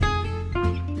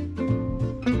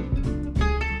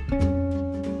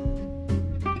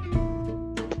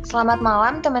Selamat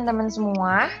malam teman-teman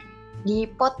semua di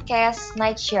podcast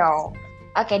Night Show.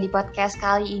 Oke, di podcast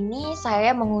kali ini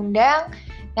saya mengundang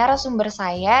narasumber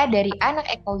saya dari anak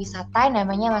ekowisata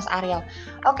namanya Mas Ariel.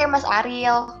 Oke Mas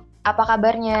Ariel, apa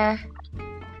kabarnya?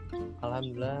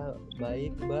 Alhamdulillah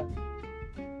baik, Mbak.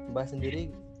 Mbak sendiri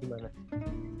gimana?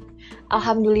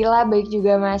 Alhamdulillah baik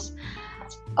juga Mas.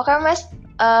 Oke Mas,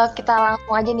 kita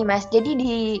langsung aja nih Mas. Jadi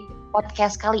di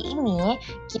podcast kali ini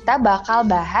kita bakal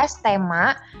bahas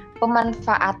tema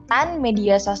pemanfaatan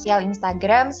media sosial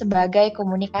Instagram sebagai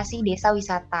komunikasi desa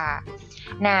wisata.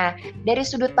 Nah, dari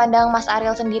sudut pandang Mas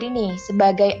Ariel sendiri nih,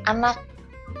 sebagai anak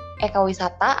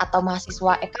ekowisata atau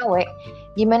mahasiswa EKW,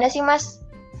 gimana sih Mas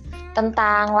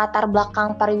tentang latar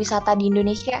belakang pariwisata di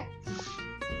Indonesia?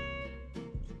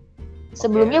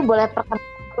 Sebelumnya boleh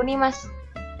perkenalkan dulu nih Mas.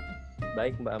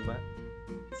 Baik Mbak.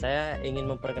 Saya ingin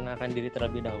memperkenalkan diri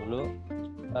terlebih dahulu.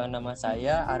 Nama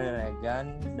saya Ariel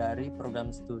Regan dari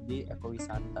program studi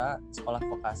Ekowisata Sekolah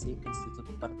Vokasi Institut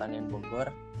Pertanian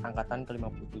Bogor angkatan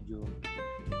ke-57.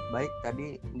 Baik,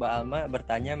 tadi Mbak Alma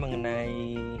bertanya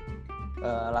mengenai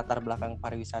latar belakang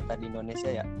pariwisata di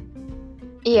Indonesia ya?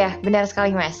 Iya, benar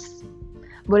sekali Mas.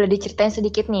 Boleh diceritain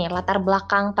sedikit nih latar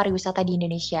belakang pariwisata di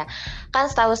Indonesia. Kan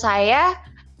setahu saya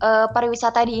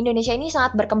pariwisata di Indonesia ini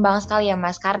sangat berkembang sekali ya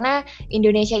Mas, karena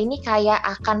Indonesia ini kaya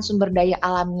akan sumber daya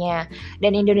alamnya,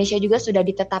 dan Indonesia juga sudah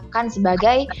ditetapkan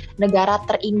sebagai negara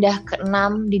terindah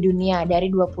ke-6 di dunia dari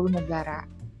 20 negara.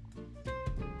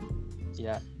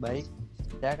 Ya, baik.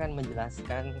 Saya akan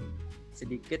menjelaskan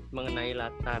sedikit mengenai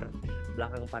latar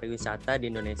belakang pariwisata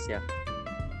di Indonesia.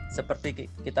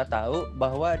 Seperti kita tahu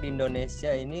bahwa di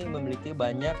Indonesia ini memiliki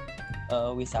banyak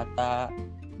wisata,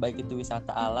 baik itu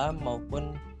wisata alam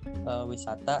maupun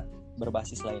wisata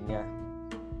berbasis lainnya.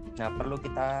 Nah, perlu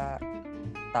kita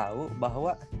tahu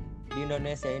bahwa di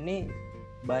Indonesia ini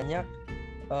banyak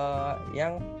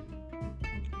yang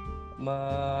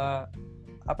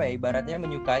ibaratnya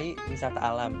menyukai wisata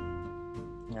alam.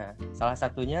 Nah, salah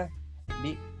satunya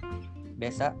di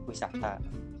desa wisata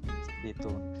seperti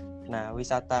itu. Nah,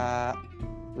 wisata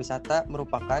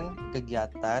merupakan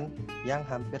kegiatan yang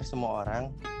hampir semua orang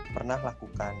pernah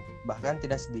lakukan. Bahkan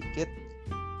tidak sedikit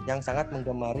yang sangat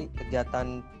menggemari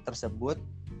kegiatan tersebut,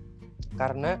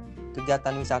 karena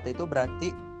kegiatan wisata itu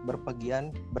berarti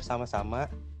berpergian bersama-sama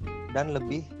dan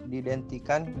lebih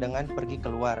diidentikan dengan pergi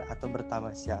keluar atau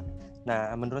bertamasya.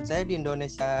 Nah, menurut saya di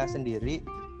Indonesia sendiri,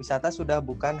 wisata sudah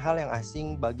bukan hal yang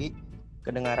asing bagi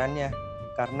kedengarannya,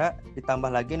 karena ditambah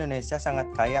lagi Indonesia sangat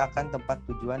kaya akan tempat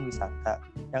tujuan wisata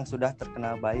yang sudah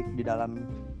terkenal baik di dalam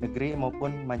negeri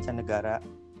maupun mancanegara.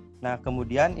 Nah,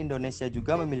 kemudian Indonesia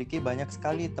juga memiliki banyak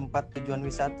sekali tempat tujuan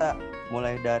wisata,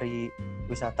 mulai dari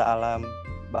wisata alam,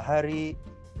 bahari,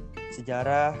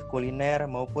 sejarah, kuliner,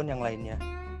 maupun yang lainnya.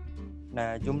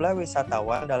 Nah, jumlah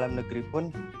wisatawan dalam negeri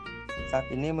pun saat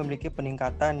ini memiliki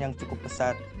peningkatan yang cukup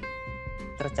pesat.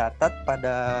 Tercatat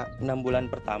pada 6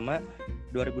 bulan pertama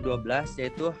 2012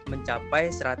 yaitu mencapai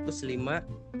 105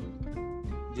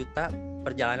 juta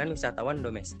perjalanan wisatawan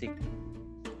domestik,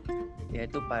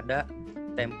 yaitu pada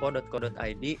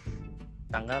tempo.co.id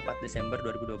tanggal 4 Desember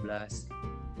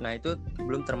 2012. Nah, itu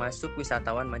belum termasuk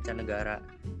wisatawan mancanegara.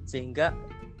 Sehingga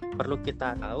perlu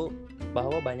kita tahu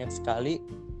bahwa banyak sekali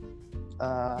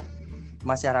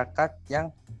masyarakat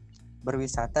yang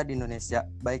berwisata di Indonesia,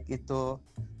 baik itu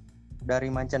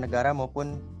dari mancanegara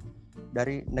maupun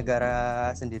dari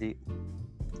negara sendiri.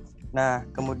 Nah,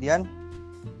 kemudian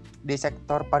di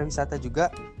sektor pariwisata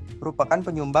juga merupakan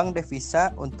penyumbang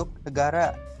devisa untuk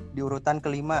negara di urutan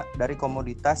kelima dari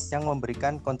komoditas yang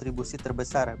memberikan kontribusi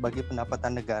terbesar bagi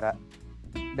pendapatan negara.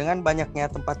 Dengan banyaknya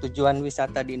tempat tujuan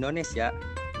wisata di Indonesia,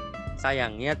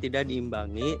 sayangnya tidak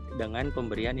diimbangi dengan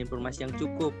pemberian informasi yang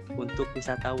cukup untuk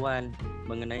wisatawan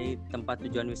mengenai tempat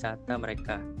tujuan wisata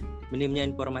mereka. Minimnya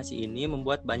informasi ini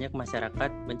membuat banyak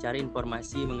masyarakat mencari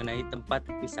informasi mengenai tempat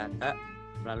wisata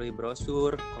melalui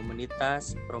brosur,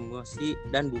 komunitas, promosi,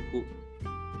 dan buku,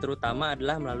 terutama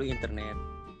adalah melalui internet.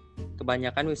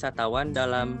 Kebanyakan wisatawan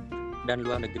dalam dan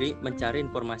luar negeri mencari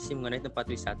informasi mengenai tempat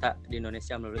wisata di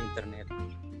Indonesia melalui internet.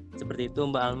 Seperti itu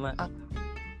Mbak Alma.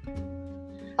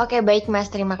 Oke, baik Mas,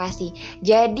 terima kasih.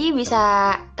 Jadi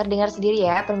bisa terdengar sendiri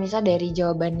ya, pemirsa, dari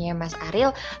jawabannya Mas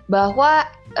Ariel, bahwa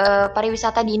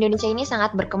pariwisata di Indonesia ini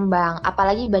sangat berkembang,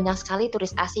 apalagi banyak sekali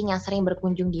turis asing yang sering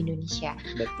berkunjung di Indonesia.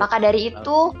 Betul. Maka dari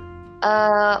itu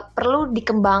perlu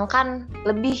dikembangkan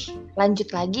lebih lanjut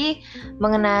lagi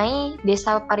mengenai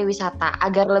desa pariwisata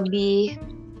agar lebih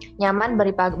nyaman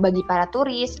bagi para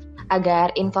turis,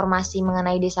 agar informasi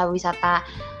mengenai desa wisata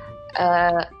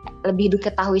lebih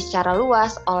diketahui secara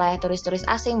luas oleh turis-turis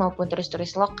asing maupun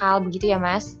turis-turis lokal, begitu ya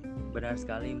Mas? Benar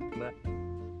sekali Mbak.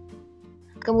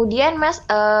 Kemudian Mas,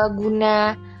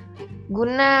 guna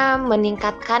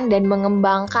meningkatkan dan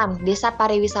mengembangkan desa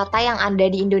pariwisata yang ada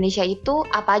di Indonesia itu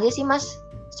apa aja sih Mas?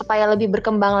 Supaya lebih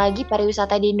berkembang lagi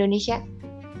pariwisata di Indonesia?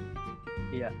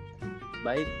 Iya,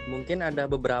 baik. Mungkin ada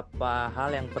beberapa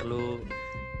hal yang perlu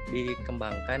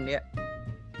dikembangkan ya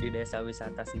di desa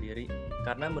wisata sendiri.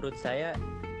 Karena menurut saya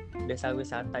desa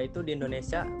wisata itu di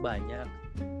Indonesia banyak.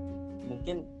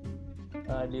 Mungkin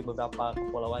di beberapa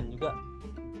kepulauan juga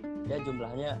ya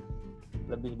jumlahnya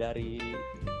lebih dari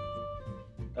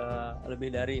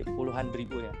puluhan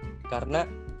ribu ya. Karena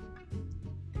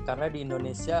di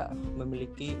Indonesia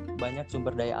memiliki banyak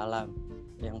sumber daya alam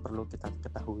yang perlu kita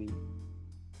ketahui.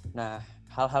 Nah,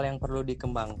 hal-hal yang perlu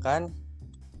dikembangkan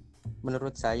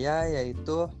menurut saya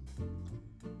yaitu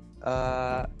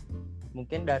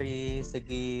mungkin dari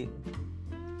segi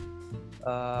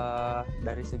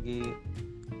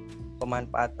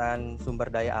pemanfaatan sumber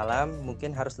daya alam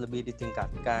mungkin harus lebih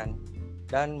ditingkatkan,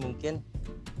 dan mungkin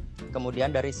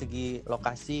kemudian dari segi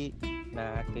lokasi,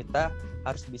 nah kita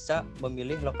harus bisa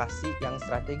memilih lokasi yang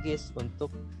strategis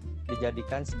untuk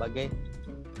dijadikan sebagai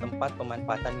tempat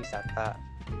pemanfaatan wisata.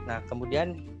 Nah,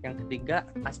 kemudian yang ketiga,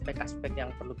 aspek-aspek yang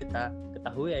perlu kita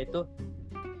ketahui yaitu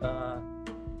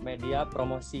media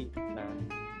promosi. Nah,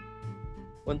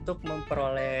 untuk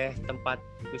memperoleh tempat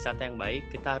wisata yang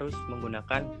baik, kita harus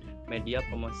menggunakan media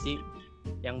promosi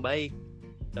yang baik.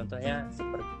 Contohnya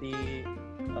seperti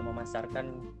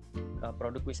memasarkan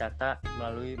produk wisata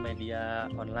melalui media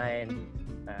online.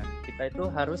 Nah, kita itu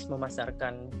harus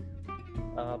memasarkan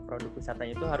produk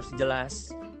wisatanya itu harus jelas.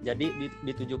 Jadi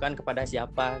ditujukan kepada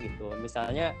siapa gitu.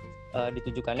 Misalnya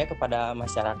ditujukannya kepada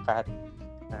masyarakat.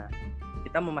 Nah,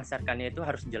 kita memasarkannya itu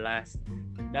harus jelas,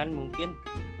 dan mungkin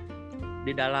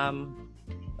di dalam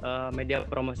media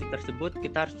promosi tersebut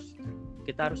kita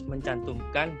harus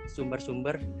mencantumkan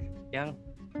sumber-sumber yang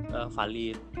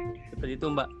valid. Seperti itu,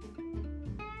 Mbak.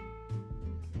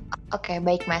 Oke,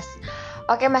 baik Mas.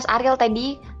 Oke, Mas Ariel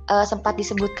tadi sempat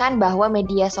disebutkan bahwa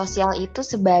media sosial itu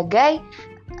sebagai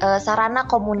sarana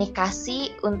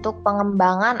komunikasi untuk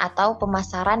pengembangan atau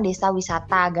pemasaran desa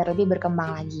wisata agar lebih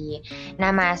berkembang lagi.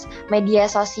 Nah Mas, media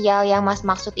sosial yang Mas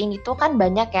maksud ini tuh kan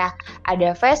banyak ya,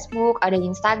 ada Facebook, ada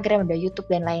Instagram, ada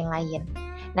YouTube, dan lain-lain.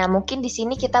 Nah mungkin di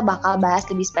sini kita bakal bahas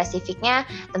lebih spesifiknya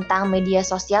tentang media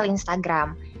sosial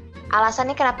Instagram.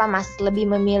 Alasannya kenapa Mas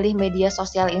lebih memilih media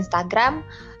sosial Instagram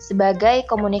sebagai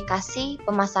komunikasi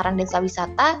pemasaran desa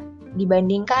wisata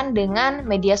dibandingkan dengan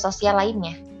media sosial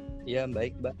lainnya? Iya,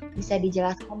 baik, Mbak. Bisa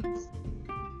dijelaskan, Mas?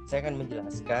 Saya akan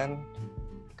menjelaskan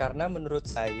karena menurut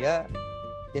saya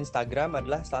Instagram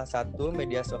adalah salah satu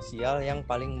media sosial yang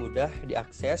paling mudah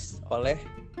diakses oleh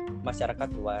masyarakat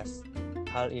luas.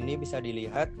 Hal ini bisa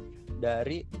dilihat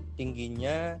dari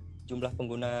tingginya jumlah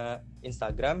pengguna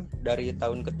Instagram dari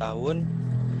tahun ke tahun,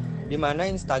 di mana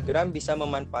Instagram bisa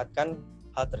memanfaatkan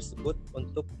hal tersebut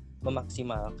untuk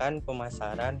memaksimalkan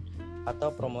pemasaran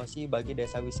atau promosi bagi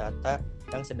desa wisata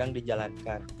yang sedang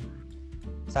dijalankan.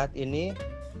 Saat ini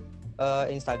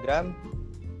Instagram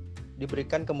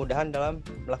diberikan kemudahan dalam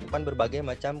melakukan berbagai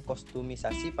macam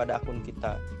kostumisasi pada akun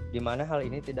kita, di mana hal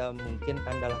ini tidak mungkin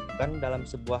Anda lakukan dalam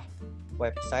sebuah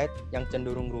website yang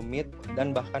cenderung rumit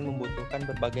dan bahkan membutuhkan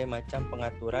berbagai macam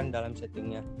pengaturan dalam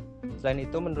settingnya. Selain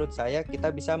itu, menurut saya kita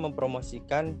bisa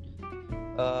mempromosikan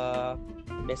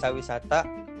desa wisata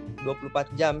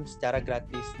 24 jam secara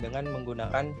gratis dengan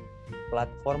menggunakan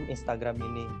platform Instagram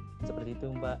ini. Seperti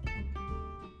itu, Mbak.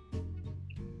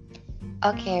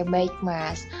 Oke, baik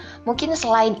Mas. Mungkin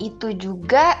selain itu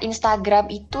juga Instagram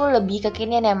itu lebih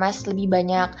kekinian ya Mas, lebih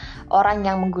banyak orang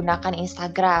yang menggunakan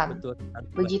Instagram. Betul.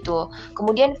 Begitu.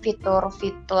 Kemudian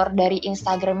fitur-fitur dari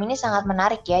Instagram ini sangat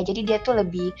menarik ya. Jadi dia tuh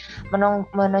lebih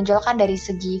menonjolkan dari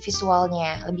segi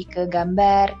visualnya, lebih ke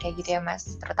gambar kayak gitu ya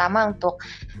Mas. Terutama untuk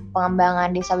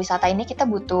pengembangan desa wisata ini kita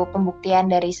butuh pembuktian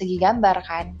dari segi gambar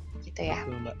kan, gitu ya.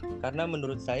 Betul, Mbak. Karena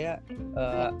menurut saya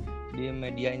di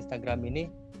media Instagram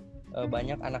ini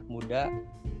banyak anak muda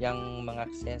yang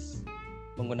mengakses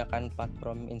menggunakan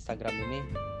platform Instagram ini,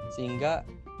 sehingga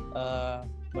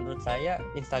menurut saya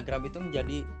Instagram itu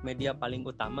menjadi media paling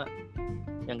utama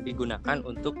yang digunakan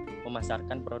untuk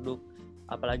memasarkan produk,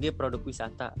 apalagi produk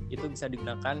wisata itu bisa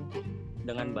digunakan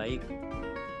dengan baik.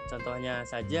 Contohnya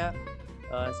saja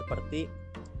seperti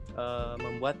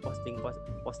membuat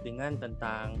postingan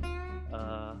tentang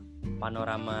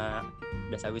panorama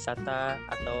desa wisata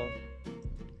atau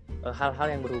hal-hal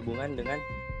yang berhubungan dengan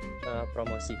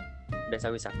promosi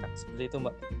desa wisata. Seperti itu,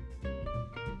 Mbak.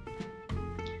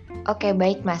 Oke,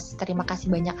 baik Mas. Terima kasih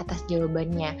banyak atas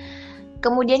jawabannya.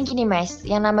 Kemudian gini Mas,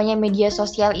 yang namanya media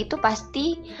sosial itu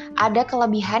pasti ada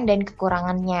kelebihan dan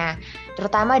kekurangannya,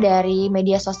 terutama dari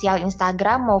media sosial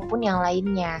Instagram maupun yang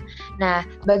lainnya. Nah,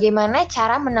 bagaimana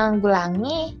cara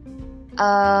menanggulangi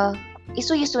uh,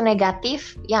 isu-isu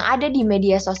negatif yang ada di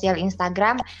media sosial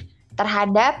Instagram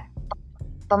terhadap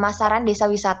pemasaran desa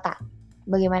wisata?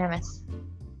 Bagaimana Mas?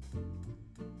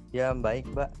 Ya baik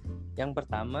Mbak. Yang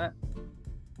pertama,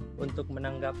 untuk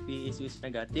menanggapi isu-isu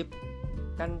negatif,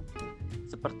 kan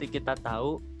seperti kita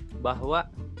tahu bahwa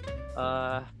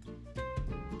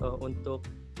untuk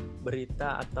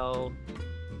berita atau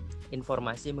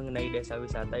informasi mengenai desa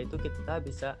wisata itu kita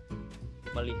bisa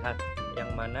melihat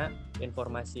yang mana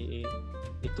informasi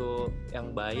itu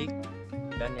yang baik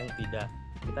dan yang tidak.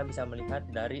 Kita bisa melihat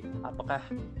dari apakah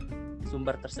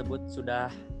sumber tersebut sudah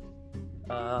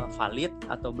valid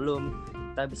atau belum.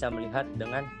 Kita bisa melihat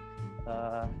dengan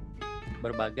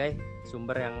berbagai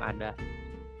sumber yang ada.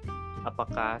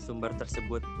 Apakah sumber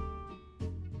tersebut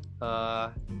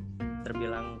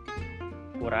terbilang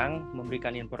kurang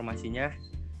memberikan informasinya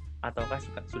ataukah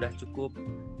sudah cukup.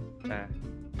 Nah,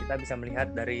 kita bisa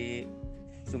melihat dari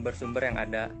sumber-sumber yang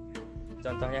ada.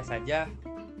 Contohnya saja,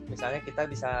 misalnya kita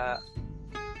bisa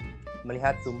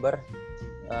melihat sumber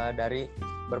dari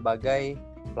berbagai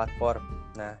platform.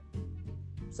 Nah,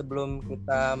 sebelum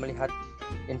kita melihat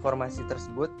informasi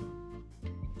tersebut,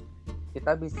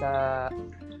 kita bisa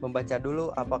membaca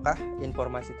dulu apakah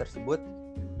informasi tersebut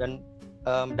dan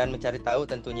mencari tahu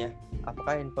tentunya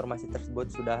apakah informasi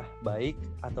tersebut sudah baik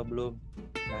atau belum.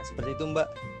 Nah, seperti itu Mbak.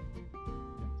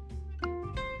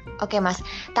 Oke Mas,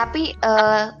 tapi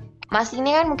Mas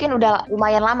ini kan mungkin udah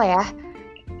lumayan lama ya,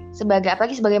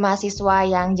 apalagi sebagai mahasiswa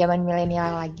yang zaman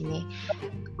milenial lagi nih,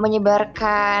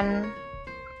 menyebarkan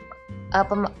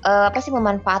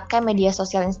memanfaatkan media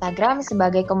sosial Instagram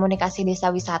sebagai komunikasi desa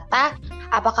wisata.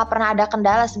 Apakah pernah ada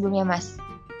kendala sebelumnya Mas?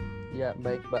 Ya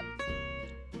baik Mbak.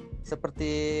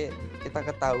 Seperti kita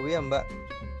ketahui ya Mbak,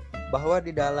 bahwa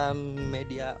di dalam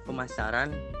media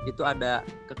pemasaran itu ada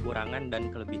kekurangan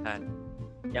dan kelebihan.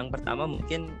 Yang pertama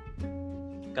mungkin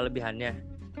kelebihannya.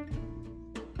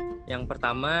 Yang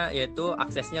pertama yaitu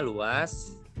aksesnya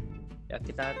luas. Ya,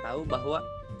 kita tahu bahwa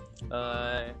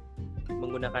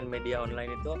menggunakan media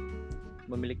online itu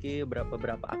memiliki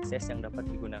beberapa akses yang dapat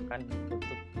digunakan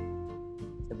untuk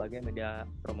sebagai media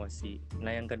promosi.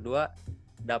 Nah, yang kedua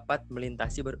dapat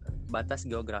melintasi batas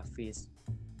geografis.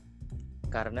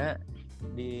 Karena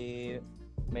di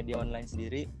media online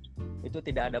sendiri itu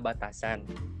tidak ada batasan,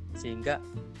 sehingga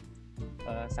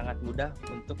sangat mudah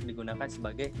untuk digunakan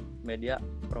sebagai media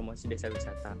promosi desa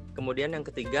wisata. Kemudian yang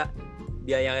ketiga,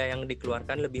 biaya yang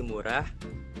dikeluarkan lebih murah.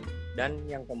 Dan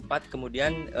yang keempat,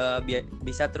 kemudian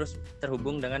bisa terus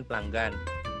terhubung dengan pelanggan.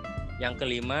 Yang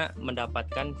kelima,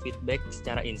 mendapatkan feedback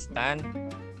secara instan.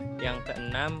 Yang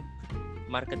keenam,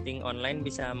 marketing online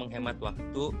bisa menghemat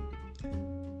waktu.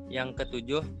 Yang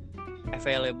ketujuh,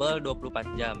 available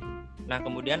 24 jam. Nah,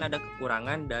 kemudian ada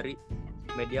kekurangan dari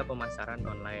media pemasaran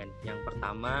online. Yang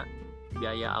pertama,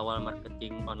 biaya awal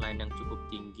marketing online yang cukup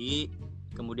tinggi.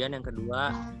 Kemudian yang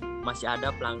kedua, masih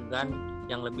ada pelanggan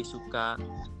yang lebih suka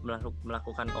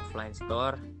melakukan offline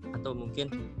store, atau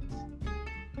mungkin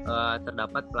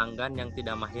terdapat pelanggan yang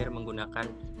tidak mahir menggunakan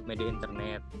media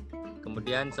internet.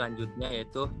 Kemudian selanjutnya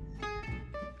yaitu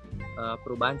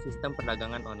perubahan sistem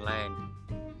perdagangan online.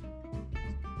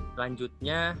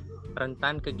 Selanjutnya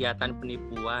rentan kegiatan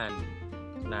penipuan.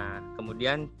 Nah,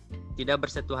 kemudian tidak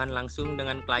bersentuhan langsung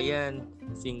dengan klien,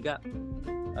 sehingga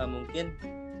mungkin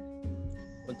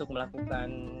untuk melakukan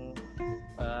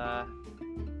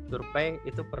survei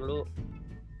itu perlu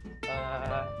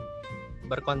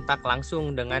berkontak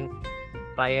langsung dengan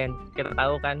klien. Kita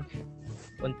tahu kan,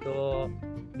 untuk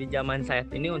di zaman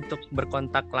saat ini untuk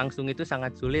berkontak langsung itu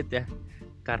sangat sulit ya,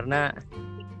 karena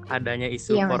adanya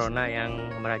isu corona yang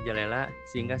merajalela,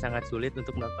 sehingga sangat sulit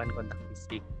untuk melakukan kontak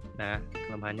fisik. Nah,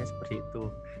 kelemahannya seperti itu.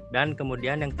 Dan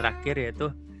kemudian yang terakhir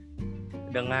yaitu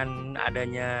dengan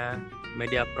adanya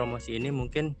media promosi ini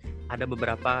mungkin ada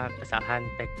beberapa kesalahan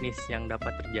teknis yang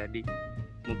dapat terjadi.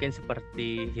 Mungkin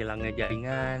seperti hilangnya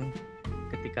jaringan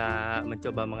ketika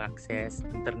mencoba mengakses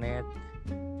internet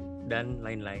dan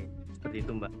lain-lain. Seperti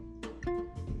itu, Mbak.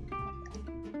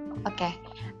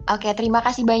 Oke, terima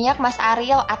kasih banyak Mas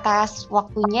Ariel atas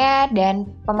waktunya dan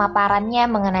pemaparannya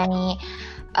mengenai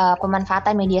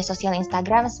pemanfaatan media sosial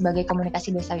Instagram sebagai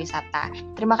komunikasi desa wisata.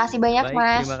 Terima kasih banyak,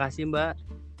 Mas. Terima kasih, Mbak.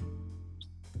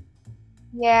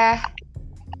 Ya,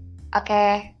 oke.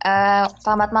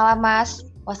 Selamat malam, Mas.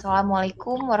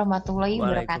 Wassalamualaikum warahmatullahi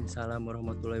wabarakatuh. Waalaikumsalam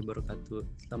warahmatullahi wabarakatuh.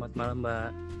 Selamat malam, Mbak.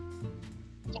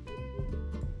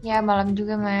 Ya, malam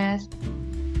juga, Mas.